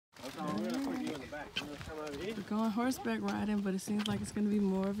We're going horseback riding, but it seems like it's going to be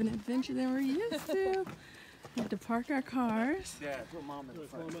more of an adventure than we're used to. We have to park our cars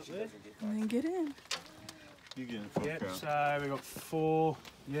and then get in. You get in front. Yep, so we got 4.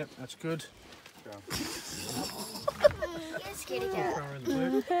 Yep, that's good.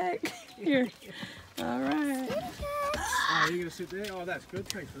 Heck, here. All right. Oh, you're going to sit there? Oh, that's good.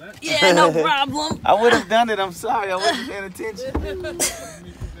 Thanks for that. Yeah, no problem. I would have done it. I'm sorry. I wasn't paying attention.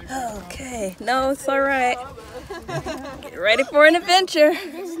 Okay. No, it's all right. Get ready for an adventure.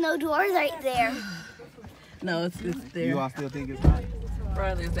 There's no doors right there. No, it's there. You all still think it's hot?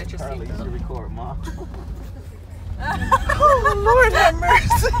 Riley, is that your Charlie, you seatbelt? should record, Mom. Oh, Lord have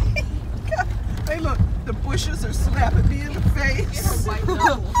mercy. God. Hey, look, the bushes are slapping me in the face.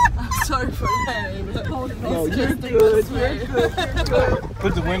 I'm sorry for that. No, you're good. You're good. You're good.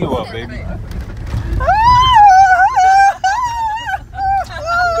 Put the window up, baby.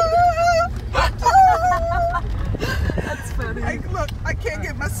 That's funny. Hey, look, I can't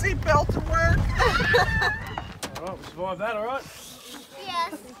get my seatbelt to work. All right, we survived that, all right?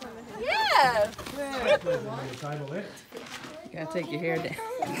 Yes. Yeah. Table there. You gotta take your hair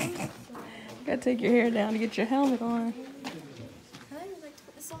down. Gotta take your hair down to get your helmet on.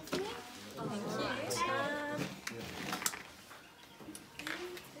 So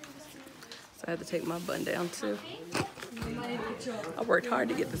I had to take my bun down too. I worked hard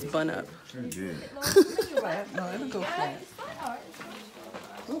to get this bun up. Sure did. No, it'll go flat.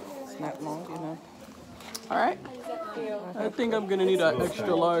 It's not long, you know. All right. I think I'm gonna need an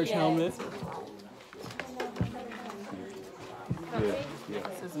extra large helmet.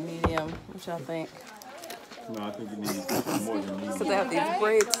 This is medium. What y'all think? No, I think you need more than me. So they have these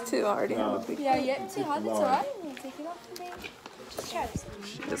braids too. I already have a big. Yeah, too hard. That's alright. Take it off for me. Just shows.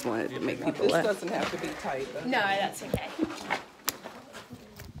 She just wanted to make people This laugh. doesn't have to be tight, though. No, that's okay.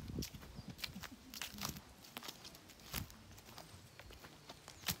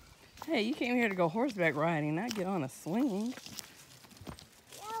 Hey, you came here to go horseback riding, not get on a swing.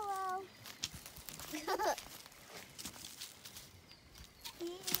 Yellow.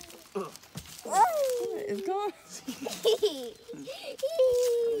 It's going.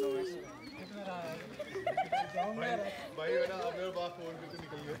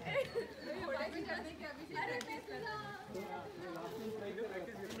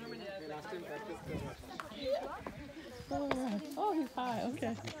 Oh, he's high.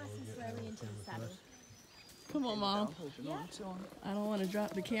 Okay. Come on, Mom. I don't want to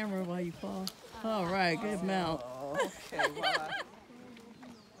drop the camera while you fall. All right, good mount. Okay, well,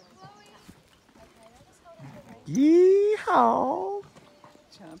 Yeehaw!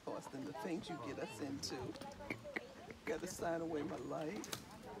 John Boston, the things you get us into. Gotta sign away my life.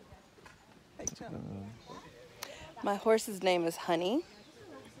 Hey, John. My horse's name is Honey,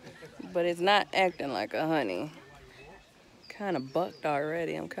 but it's not acting like a honey. Kind of bucked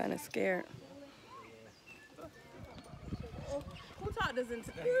already. I'm kind of scared. Who taught this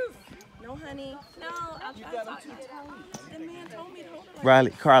into No, honey. No, I thought the man told me to hold it like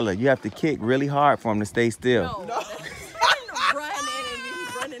Riley, Carla, you have to kick really hard for him to stay still. No. Run in and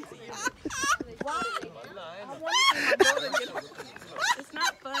he's running to you. Why? I want to see my daughter get home. It's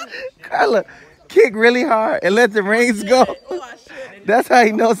not funny. Carla, kick really hard and let the reins go. Oh, I should. That's how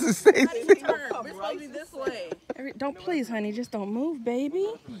he knows to stay How do you still. turn? We're supposed to be this way. Don't please, honey. Just don't move,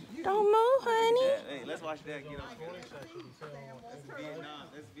 baby. Don't move, honey. Hey, let's watch that get on.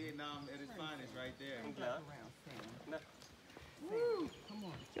 That's Vietnam at its finest right there.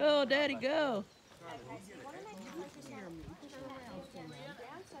 Go, Daddy, go.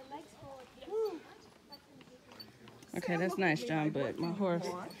 Okay, that's nice, John, but my horse,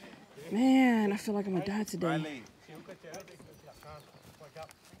 man, I feel like I'm gonna die today. Riley,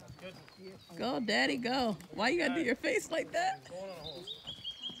 Go, Daddy, go. Why you gotta do your face like that?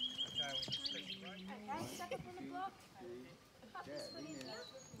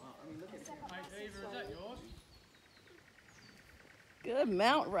 Good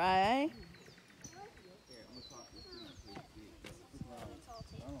mount, Rye.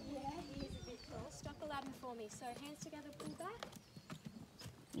 Stop Aladdin for me. So hands together, pull back.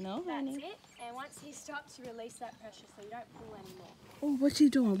 No, That's honey. it. And once he stops, you release that pressure so you don't pull anymore. Oh, what's she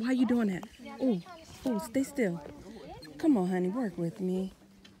doing? Why are you doing that? Oh, oh, stay still. Come on, honey, work with me.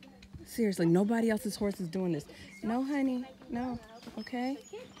 Seriously, nobody else's horse is doing this. No, honey, no. Okay?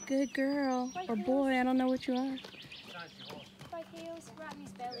 Good girl. Or boy, I don't know what you are. Both heels, right in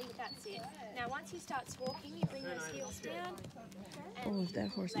his belly, that's it. Now once he starts walking, you bring those heels down. Oh, if that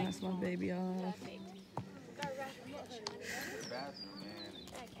horse knocks my baby off. Perfect. Go right ahead.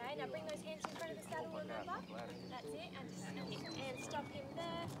 Okay, now bring those hands in front of the saddle, remember? That's it, and stop him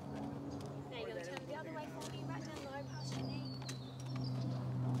there.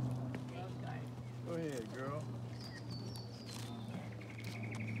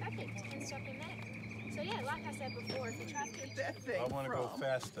 that thing I want to go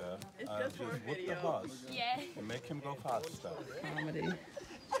faster. just for a whip the video. horse Yeah. and make him go faster. Comedy.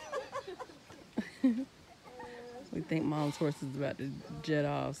 We think Mom's horse is about to jet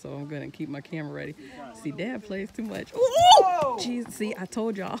off, so I'm gonna keep my camera ready. See, Dad plays too much. Ooh! Jeez, see, I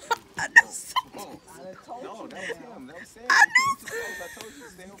told y'all. I know so much. No, that was him. That was Sam. I told you to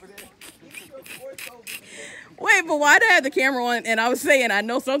stay over there. Wait, but why did I have the camera on? And I was saying, I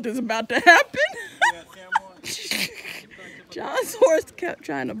know something's about to happen. John's horse kept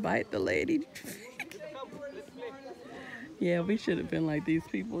trying to bite the lady. Yeah, we should have been like these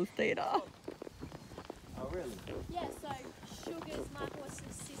people and stayed off. Oh, really? Yeah, so Sugar's my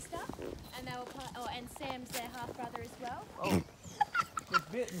horse's sister, and they were and Sam's their half brother as well. Oh, it's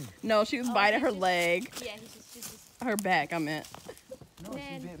bitten. No, she was biting her leg. Yeah, he's just Her back, I meant. No,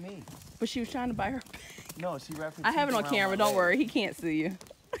 she bit me. But she was trying to bite her back. No, she wrapped her I have it teeth on around camera, my don't leg. worry. He can't see you.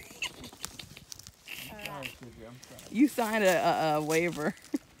 I'm sorry. You signed a waiver.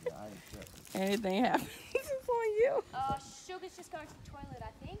 Yeah, I accept it. Anything happens, it's on you. Sugar's just going to the toilet,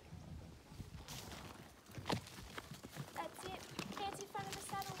 I think. That's it. Hands in front of the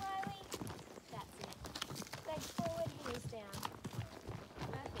saddle, Riley. That's it. Legs forward, heels down.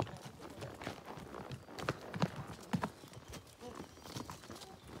 Perfect.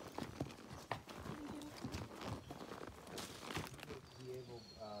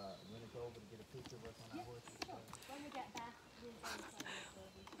 When we get back,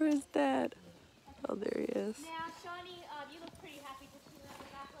 Where's Dad? Oh, there he is. now, Shani, you look pretty happy just to have the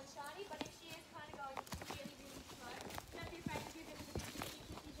back on Shani, but if she is kind of going really, really slow, don't be afraid to give it a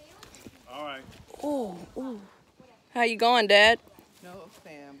bit of a All right. Oh, oh. How you going, Dad? No,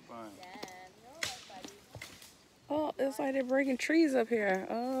 Sam. Fine. Oh, it's like they're breaking trees up here.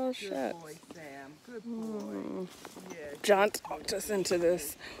 Oh, Good shit. boy, Sam. Good boy. Yeah. John talked us into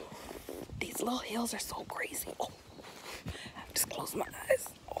this. These little hills are so crazy. Oh, I just close my eyes.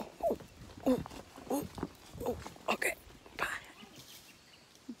 Oh, oh, oh, oh, oh. Okay, bye.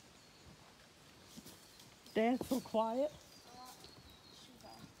 Dad's so quiet.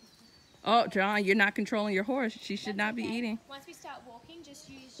 Oh, John, you're not controlling your horse. She should not be eating. Once we start walking, just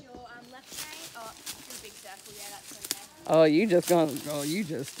use your left rein. Oh, do a big circle. Yeah, that's okay. Oh, you just gonna go. You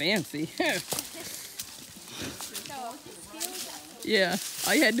just fancy. So, skills, Yeah,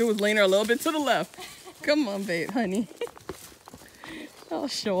 all you had to do was lean her a little bit to the left. Come on, babe, honey. I'll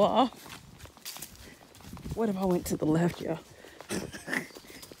show off. What if I went to the left, y'all?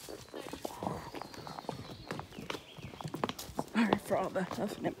 Sorry for all the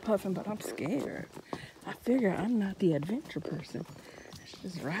huffing and puffing, but I'm scared. I figure I'm not the adventure person. It's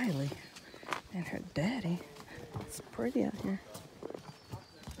just Riley and her daddy. It's pretty out here.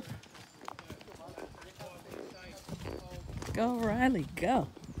 Go, Riley, go.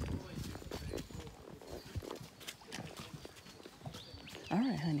 All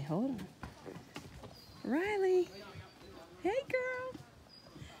right, honey, hold on. Riley. Hey, girl.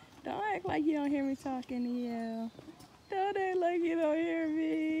 Don't act like you don't hear me talking to you. Don't act like you don't hear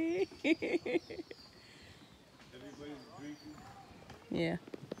me. Everybody's drinking? Yeah.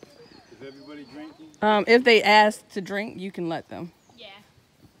 Is everybody drinking? If they ask to drink, you can let them. yeah,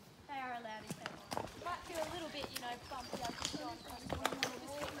 they are allowed if they want. Might feel a little bit, bumpy up and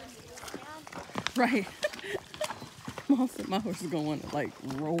down. Right. Mom said my horse is going to want to, like,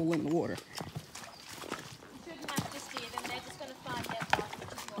 roll in the water. You shouldn't have to steer them. They're just going to find their path,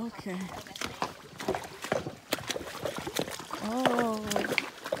 which is more Okay. comfortable. Oh.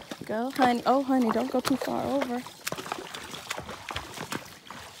 Go, honey. Oh, honey, don't go too far over.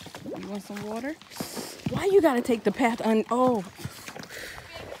 You want some water? Why you got to take the path on? Oh.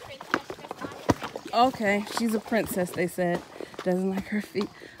 Okay, she's a princess, they said. Doesn't like her feet.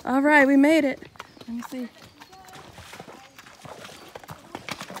 All right, we made it. Let me see.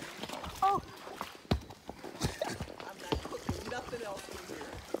 Oh. I'm not cooking nothing else in here.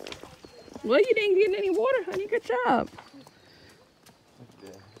 Well, you didn't get any water, honey. Good job.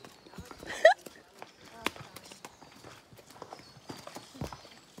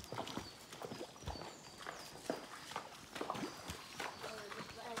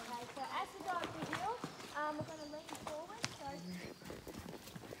 Okay, so as we go up the hill, we're going to lean forward. So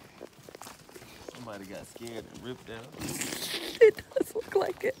Somebody got scared and ripped out. It does look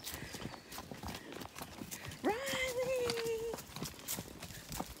like it. Riley.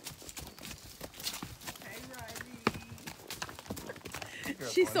 Hey, Riley.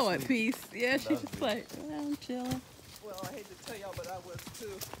 She's so at peace. Yeah, she's just like, I'm chilling. Well, I hate to tell y'all, but I was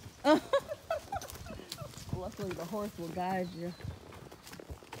too. Luckily, the horse will guide you. you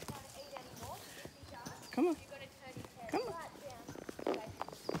want to eat any more? Come on. You've got to turn your head Come on. right down. Okay.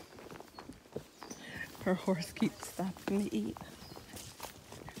 Her horse keeps stopping to eat.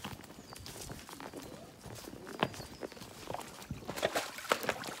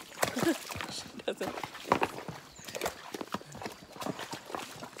 She doesn't.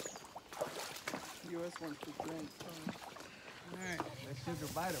 Yours wants to drink. Alright, let sugar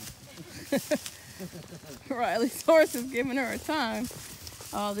bite him. Riley's horse is giving her a time.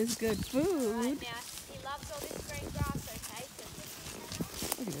 All this good food. Right now, he loves all this green grass, okay?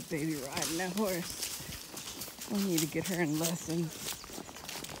 Look at that baby riding that horse. We need to get her in lessons.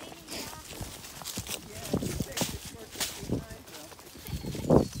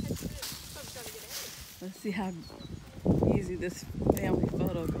 Let's see how easy this family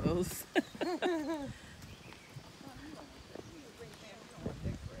photo goes.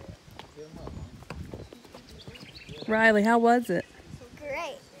 Riley, how was it?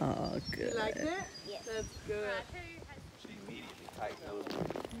 Great. Oh, good. You liked it? Yes. That's good.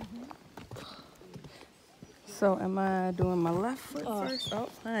 So am I doing my left foot first? Oh,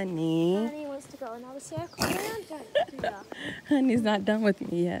 honey. Honey wants to go another circle around. Don't do that. Honey's not done with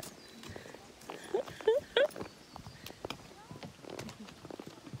me yet.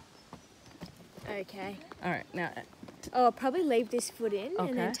 Okay. All right, now. Oh, I'll probably leave this foot in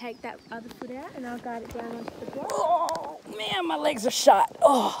and then Okay. take that other foot out and I'll guide it down onto the block. Oh, man, my legs are shot.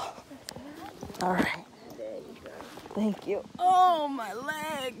 Oh. All right. There you go. Thank you. Oh, my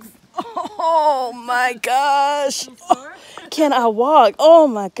legs. Oh, my gosh. Can I walk? Oh,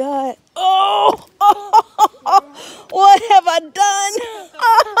 my God. Oh. What have I done?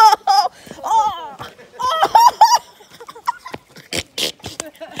 Oh.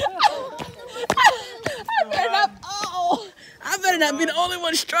 I better not be the only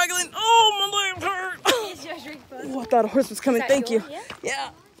one struggling. Oh, my legs hurt. Here's your drink first. Oh, I thought a horse was coming. Is that Thank you. yours,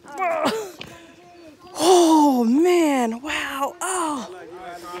 Yeah. Oh, man. Wow. Oh.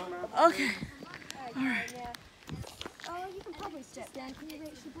 Okay. Oh, you can probably step down. Can you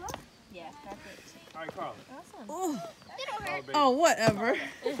reach the block? Yeah, perfect. Alright, Carl. Awesome. Oh. It'll hurt. Oh, whatever.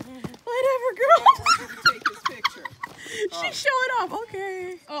 Whatever, girl. Take his picture. She's showing off.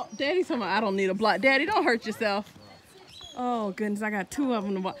 Okay. Oh, Daddy's talking about I don't need a block. Daddy, don't hurt yourself. Oh, goodness. I got two of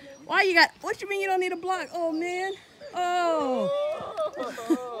them to block. Why you got, what you mean you don't need a block? Oh, man. Oh.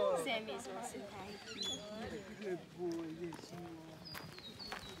 Sammy's awesome.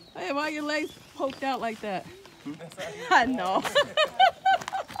 Hey, why your legs poked out like that? I know.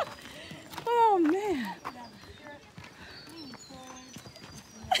 Oh, man.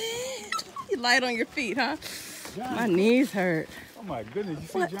 You light on your feet, huh? My knees hurt. Oh my goodness, you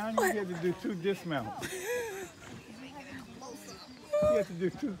see, What? John, What? you had to do 2 dismounts. You had to do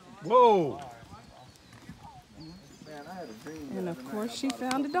 2. Whoa! Man, I had a dream. And of course, she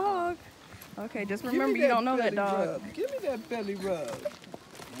found a dog. Okay, just Give me remember you don't know that belly dog. rub. Give me that belly rub.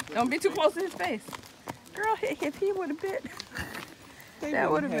 Don't be too close to his face. Girl, if he would have bit, that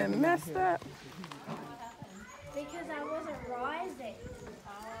would have been messed up. Because I wasn't rising.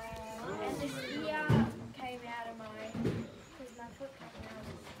 And the ear came out of my, because my foot came out of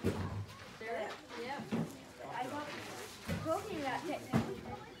yeah. I got talking about technology.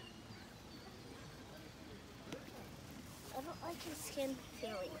 I don't like his skin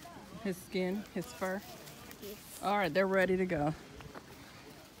feeling. His skin, his fur. Yes. All right, they're ready to go.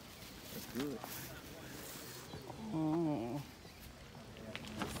 Oh.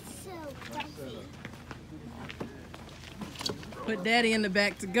 So fluffy. Put Daddy in the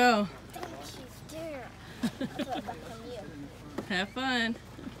back to go. Thank you, dear. I'll put it back on you. Have fun.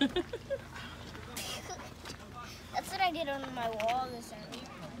 That's what I did on my wall this early.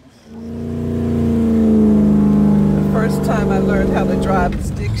 The first time I learned how to drive a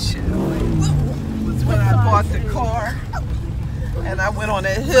stick shift was when I bought the car. And I went on a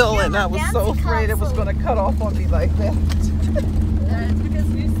hill and I was so afraid it was going to cut off on me like that. It's because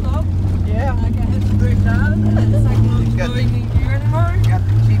you slow. Yeah. I got his brake down. It's like You got to, gear anymore. you got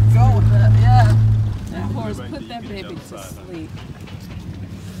to keep going. Yeah. That horse put that baby to sleep.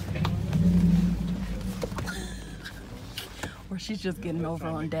 Or she's just getting over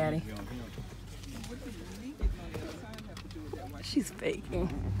on Daddy. She's faking.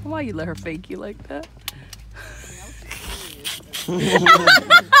 Why you let her fake you like that?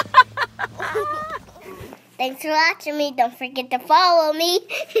 Thanks for watching me. Don't forget to follow me.